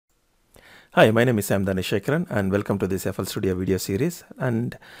Hi, my name is Dhanasekaran and welcome to this FL Studio video series,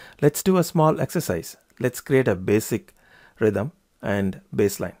 and let's do a small exercise. Let's create a basic rhythm and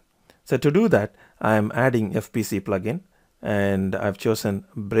bassline. So to do that, I am adding FPC plugin and I've chosen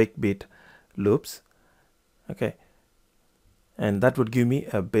breakbeat loops. Okay, and that would give me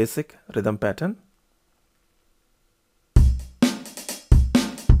a basic rhythm pattern.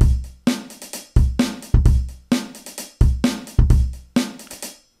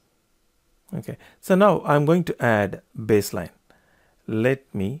 Okay, so now I'm going to add bassline.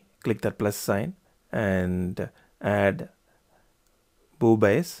 Let me click that plus sign and add boo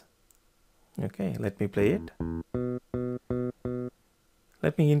bass. Okay, let me play it.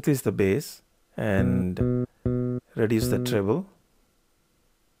 Let me increase the bass and reduce the treble.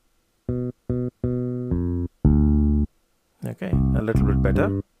 Okay, a little bit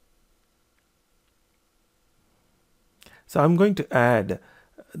better. So I'm going to add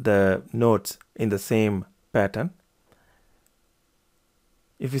the notes in the same pattern.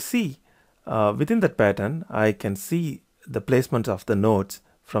 If you see within that pattern, I can see the placement of the notes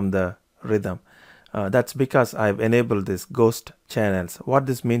from the rhythm. That's because I've enabled this ghost channels. What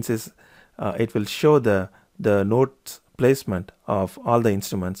this means is it will show the notes placement of all the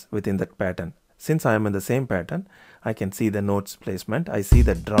instruments within that pattern. Since I am in the same pattern, I can see the notes placement. I see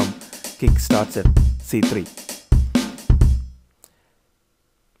the drum kick starts at C3.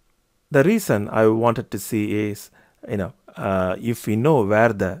 The reason I wanted to see is, if we know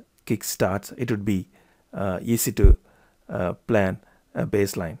where the kick starts, it would be easy to plan a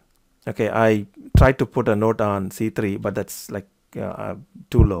bassline. Okay, I tried to put a note on C3, but that's like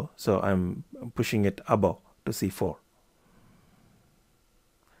too low, so I'm pushing it above to C4.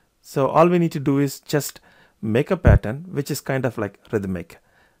 So all we need to do is just make a pattern which is kind of like rhythmic,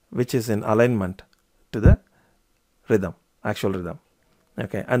 which is in alignment to the rhythm, actual rhythm.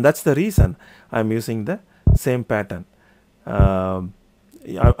 Okay, and that's the reason I'm using the same pattern. I'm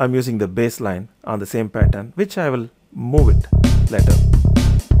using the bassline on the same pattern, which I will move it later.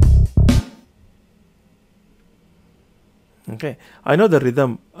 Okay, I know the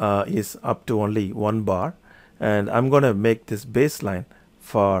rhythm is up to only 1 bar, and I'm going to make this bassline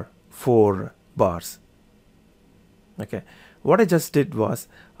for 4 bars. Okay, what I just did was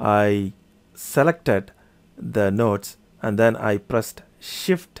I selected the notes and then I pressed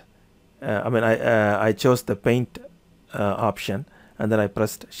shift. I chose the paint option, and then I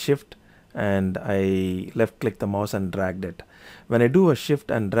pressed shift and I left click the mouse and dragged it. When I do a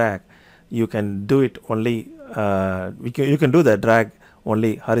shift and drag, you can do it only you can do the drag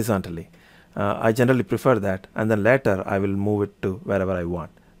only horizontally. I generally prefer that, and then later I will move it to wherever I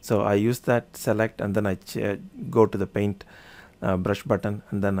want. So I use that select, and then I go to the paint brush button,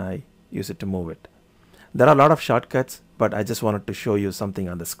 and then I use it to move it. There are a lot of shortcuts, but I just wanted to show you something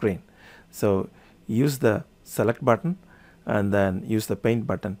on the screen. So use the select button and then use the paint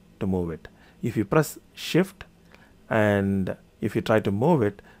button to move it. If you press shift and if you try to move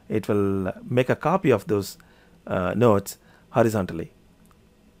it, it will make a copy of those notes horizontally.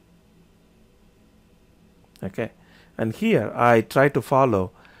 Okay, and here I try to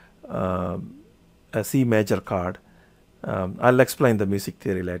follow a C major chord. I'll explain the music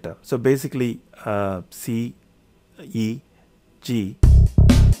theory later. So basically C, E, G,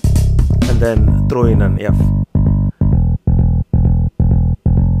 and then throw in an F.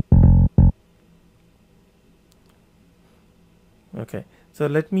 Okay, so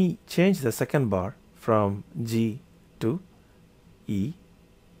let me change the second bar from G to E.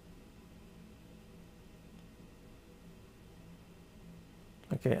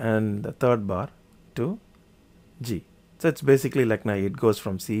 Okay, and the third bar to G. So it's basically like now it goes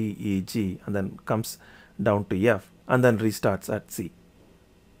from C, E, G, and then comes down to F, and then restarts at C.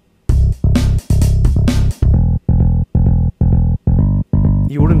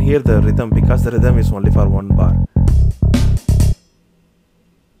 You wouldn't hear the rhythm because the rhythm is only for 1 bar.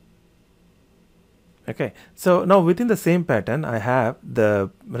 Okay, so now within the same pattern, I have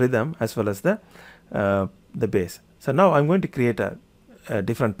the rhythm as well as the bass. So now I'm going to create a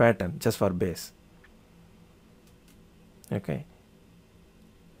different pattern just for bass. Okay,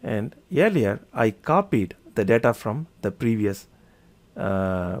 and earlier I copied the data from the previous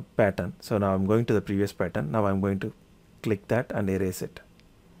pattern. So now I'm going to the previous pattern. Now I'm going to click that and erase it.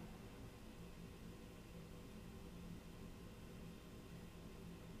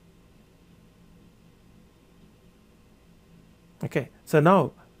 Okay, so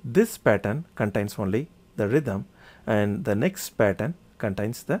now this pattern contains only the rhythm, and the next pattern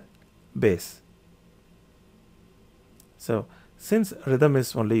contains the bass. So since rhythm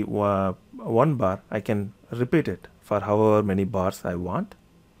is only 1 bar, I can repeat it for however many bars I want.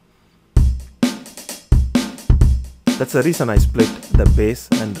 That's the reason I split the bass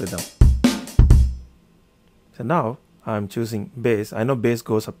and rhythm. So now I'm choosing bass. I know bass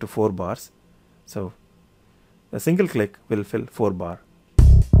goes up to 4 bars. So a single click will fill 4 bar.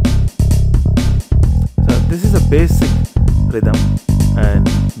 So this is a basic rhythm and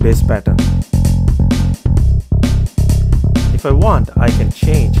bass pattern. If I want, I can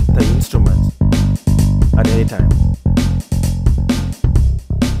change the instruments at any time.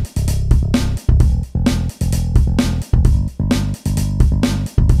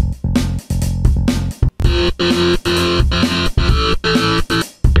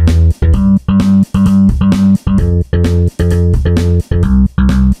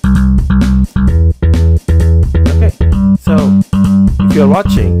 Okay, so if you're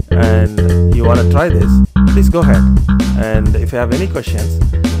watching and you want to try this, please go ahead. And if you have any questions,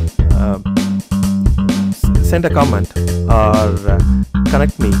 send a comment or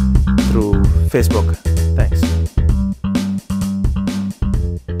connect me through Facebook. Thanks.